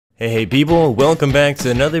Hey people, welcome back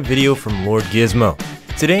to another video from Lord Gizmo.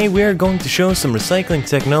 Today we are going to show some recycling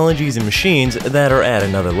technologies and machines that are at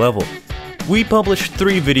another level. We publish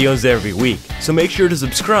 3 videos every week, so make sure to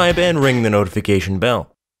subscribe and ring the notification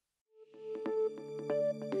bell.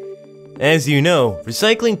 As you know,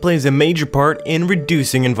 recycling plays a major part in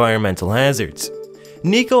reducing environmental hazards.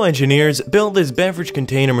 NIKKO engineers built this beverage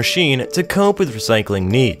container machine to cope with recycling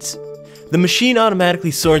needs. The machine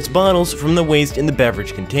automatically sorts bottles from the waste in the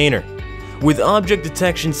beverage container. With object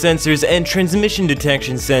detection sensors and transmission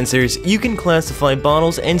detection sensors, you can classify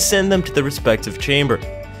bottles and send them to the respective chamber.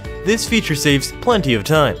 This feature saves plenty of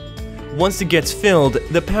time. Once it gets filled,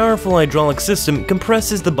 the powerful hydraulic system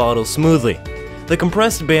compresses the bottle smoothly. The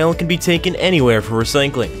compressed bale can be taken anywhere for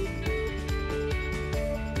recycling.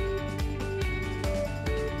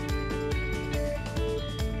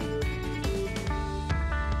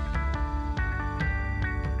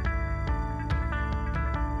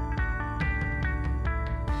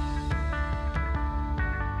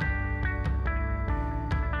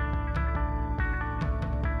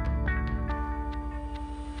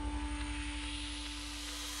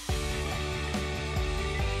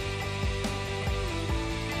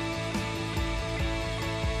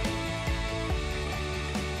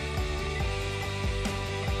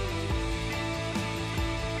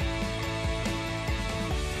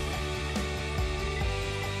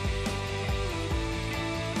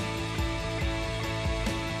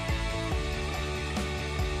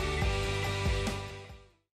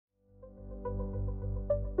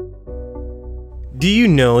 Do you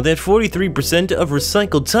know that 43% of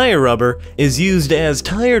recycled tire rubber is used as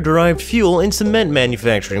tire-derived fuel in cement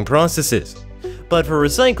manufacturing processes? But for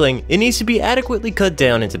recycling, it needs to be adequately cut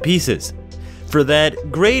down into pieces. For that,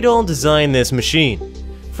 GRADEALL designed this machine.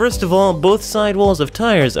 First of all, both sidewalls of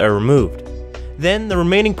tires are removed. Then the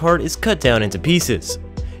remaining part is cut down into pieces.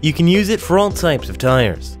 You can use it for all types of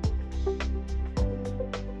tires.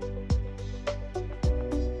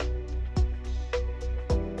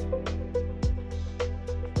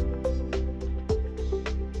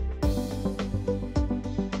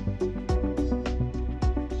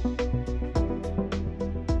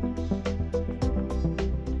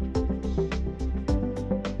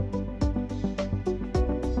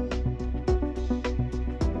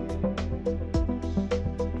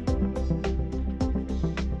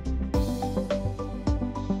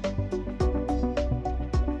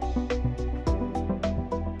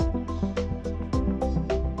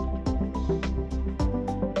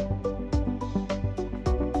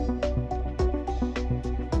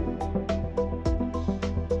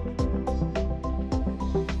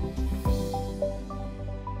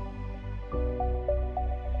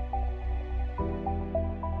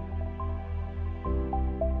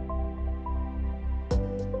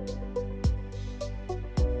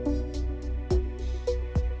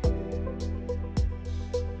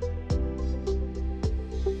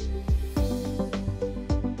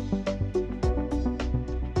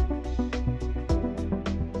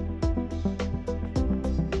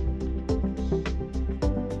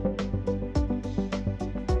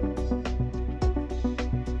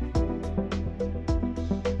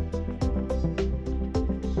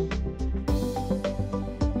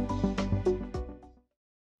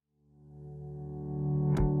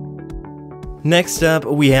 Next up,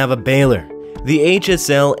 we have a baler, the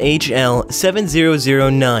HSL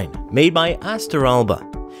HL7009, made by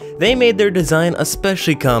ASTURALBA. They made their design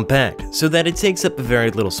especially compact, so that it takes up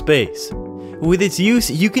very little space. With its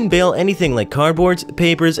use, you can bale anything like cardboards,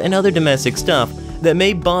 papers, and other domestic stuff that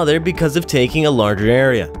may bother because of taking a larger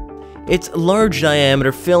area. Its large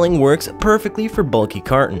diameter filling works perfectly for bulky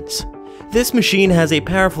cartons. This machine has a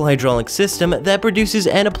powerful hydraulic system that produces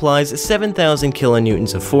and applies 7,000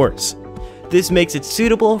 kilonewtons of force. This makes it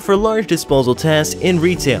suitable for large disposal tasks in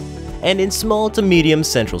retail and in small to medium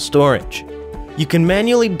central storage. You can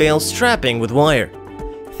manually bale strapping with wire.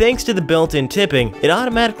 Thanks to the built-in tipping, it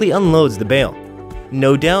automatically unloads the bale.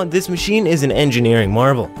 No doubt this machine is an engineering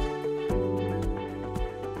marvel.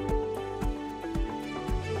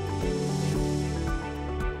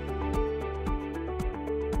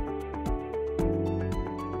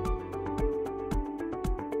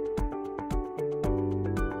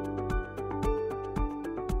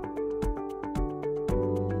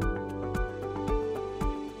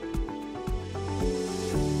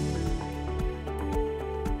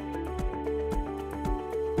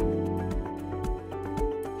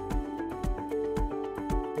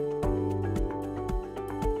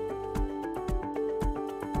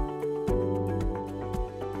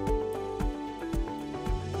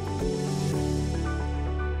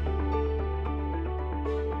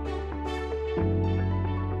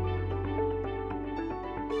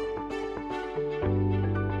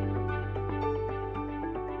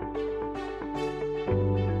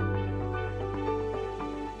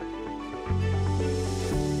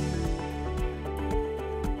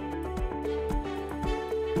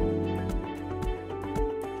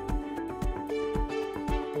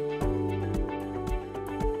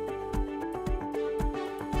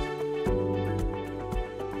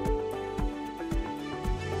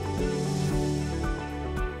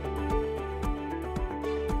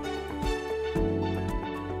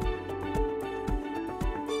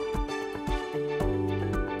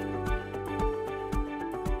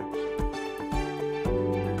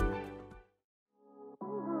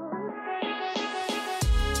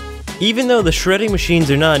 Even though the shredding machines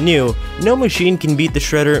are not new, no machine can beat the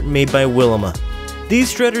shredder made by WEIMA.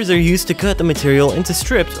 These shredders are used to cut the material into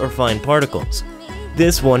strips or fine particles.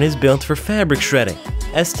 This one is built for fabric shredding,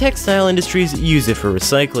 as textile industries use it for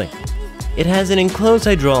recycling. It has an enclosed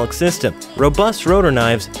hydraulic system, robust rotor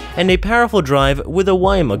knives, and a powerful drive with a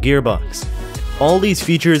WEIMA gearbox. All these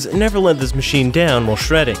features never let this machine down while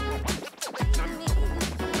shredding.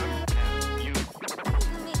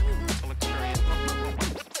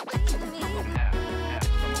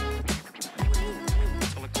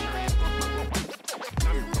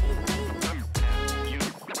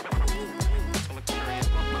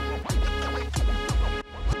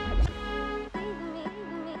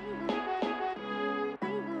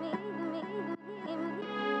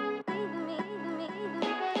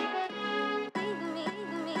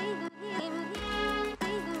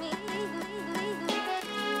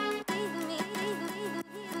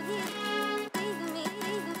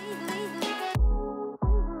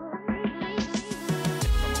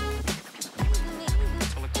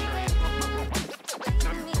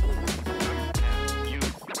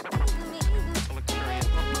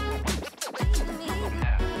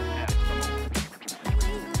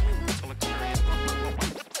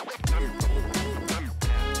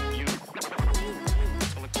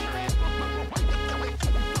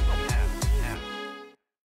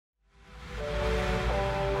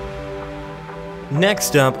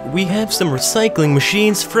 Next up, we have some recycling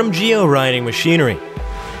machines from GEORDING Machinery.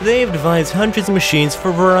 They have devised hundreds of machines for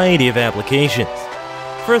a variety of applications.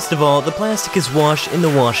 First of all, the plastic is washed in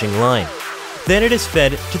the washing line. Then it is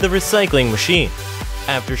fed to the recycling machine.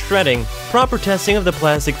 After shredding, proper testing of the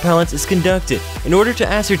plastic pellets is conducted in order to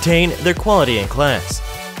ascertain their quality and class.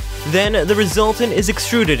 Then the resultant is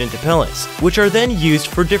extruded into pellets, which are then used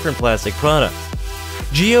for different plastic products.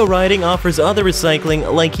 GEORDING offers other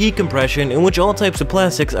recycling like heat compression, in which all types of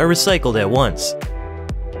plastics are recycled at once.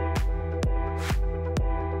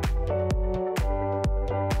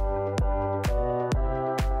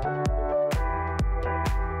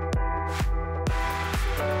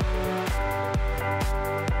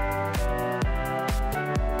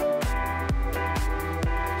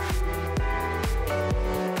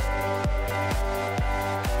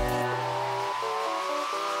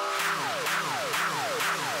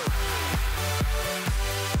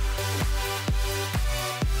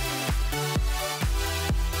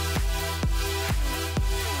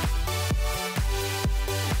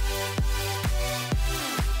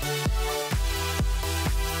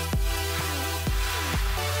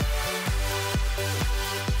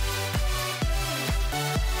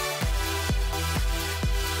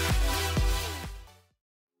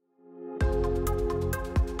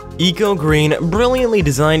 Eco Green brilliantly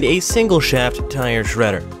designed a single-shaft tire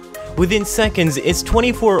shredder. Within seconds, its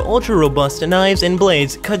 24 ultra-robust knives and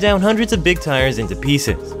blades cut down hundreds of big tires into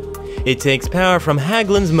pieces. It takes power from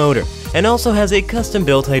Hageland's motor and also has a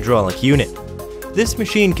custom-built hydraulic unit. This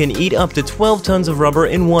machine can eat up to 12 tons of rubber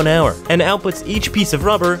in 1 hour and outputs each piece of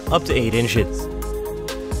rubber up to 8 inches.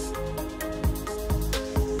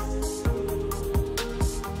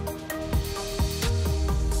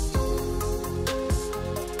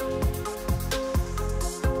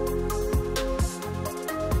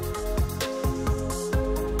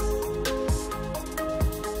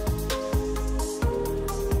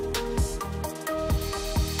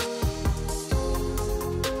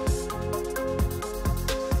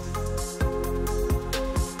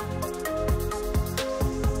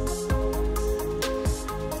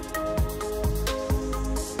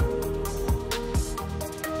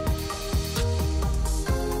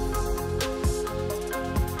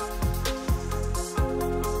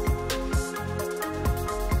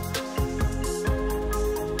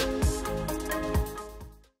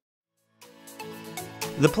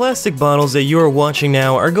 The plastic bottles that you are watching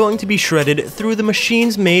now are going to be shredded through the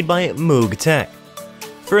machines made by MOOGE Tech.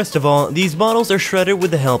 First of all, these bottles are shredded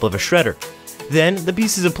with the help of a shredder. Then, the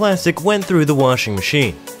pieces of plastic went through the washing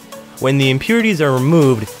machine. When the impurities are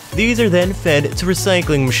removed, these are then fed to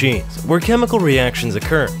recycling machines, where chemical reactions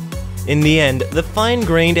occur. In the end, the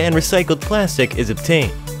fine-grained and recycled plastic is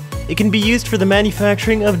obtained. It can be used for the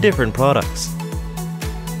manufacturing of different products.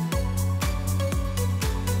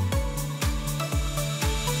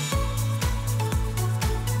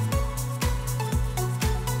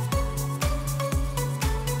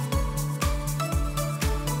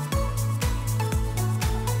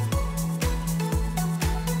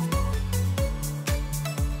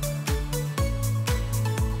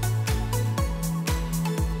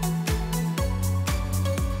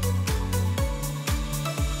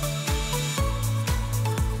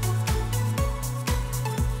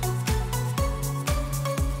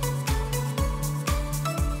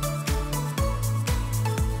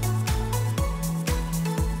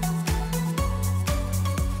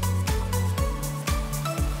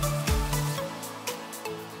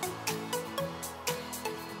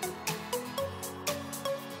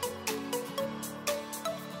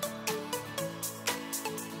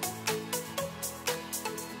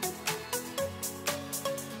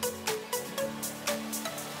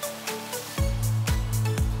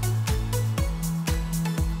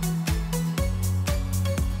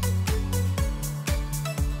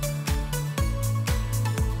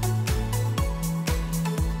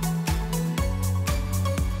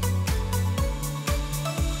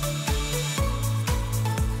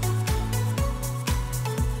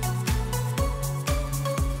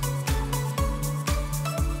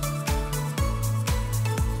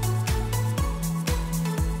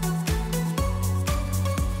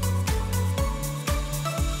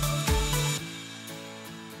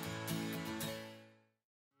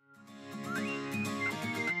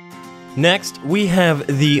 Next, we have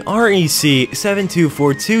the REC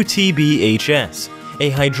 7242TBHS, a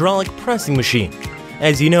hydraulic pressing machine.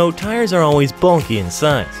 As you know, tires are always bulky in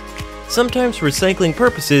size. Sometimes for recycling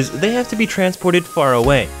purposes, they have to be transported far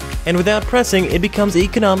away, and without pressing, it becomes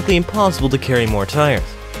economically impossible to carry more tires.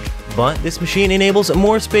 But this machine enables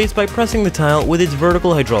more space by pressing the tile with its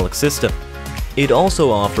vertical hydraulic system. It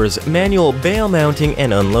also offers manual bale mounting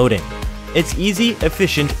and unloading. It's easy,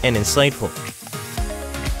 efficient, and insightful.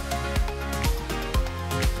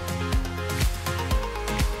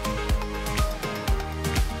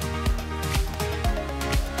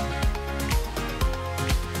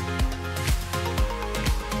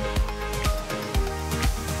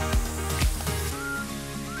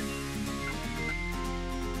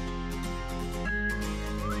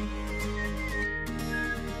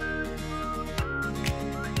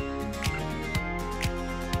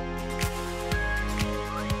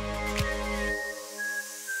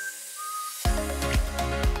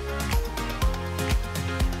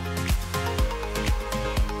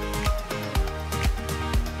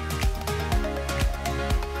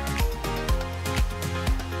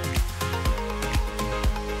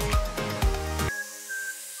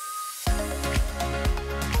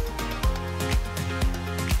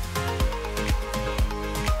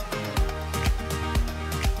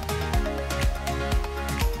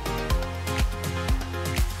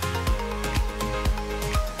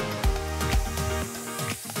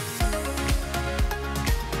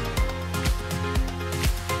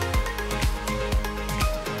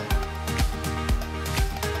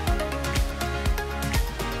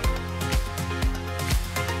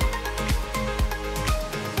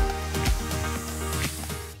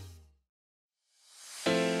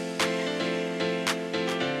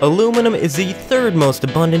 Aluminum is the third most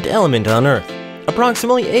abundant element on Earth.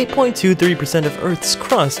 Approximately 8.23% of Earth's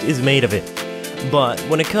crust is made of it. But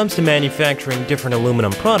when it comes to manufacturing different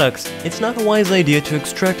aluminum products, it's not a wise idea to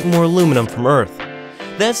extract more aluminum from Earth.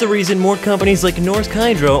 That's the reason more companies like NORSK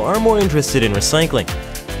Hydro are more interested in recycling.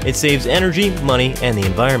 It saves energy, money, and the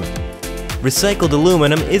environment. Recycled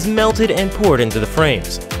aluminum is melted and poured into the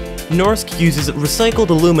frames. NORSK uses recycled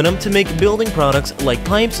aluminum to make building products like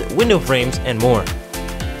pipes, window frames, and more.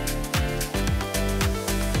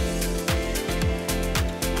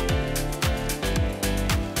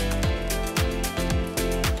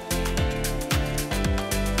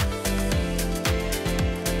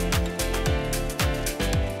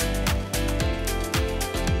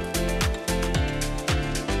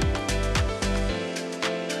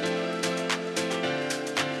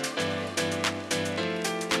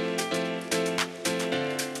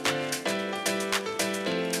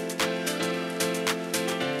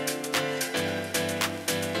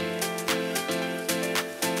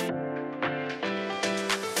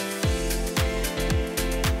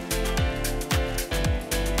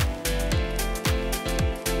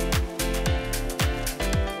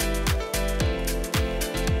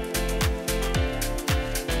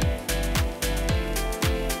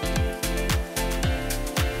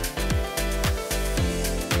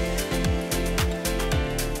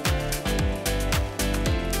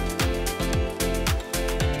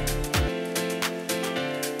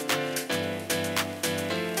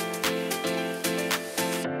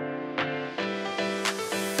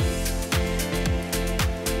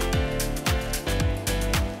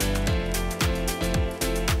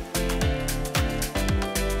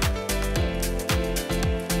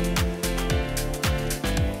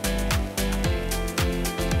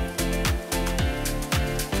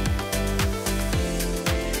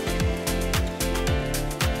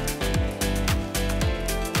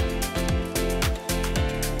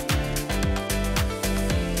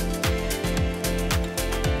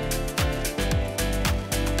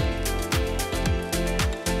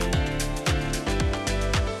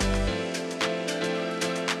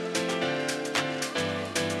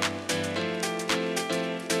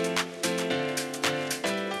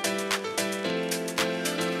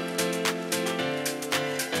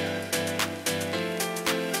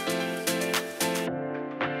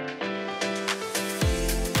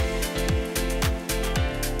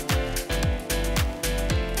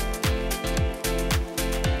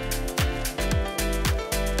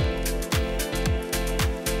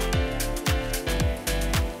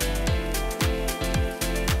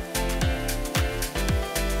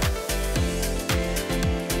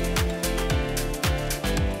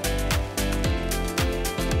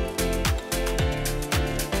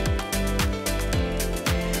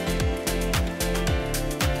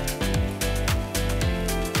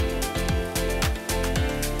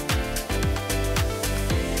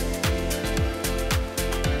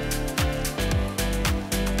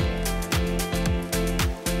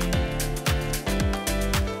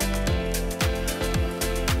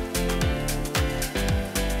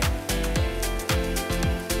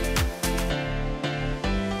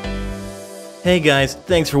 Hey guys,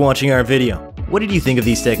 thanks for watching our video. What did you think of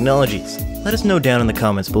these technologies? Let us know down in the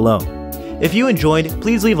comments below. If you enjoyed,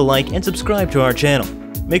 please leave a like and subscribe to our channel.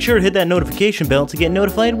 Make sure to hit that notification bell to get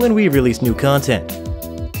notified when we release new content.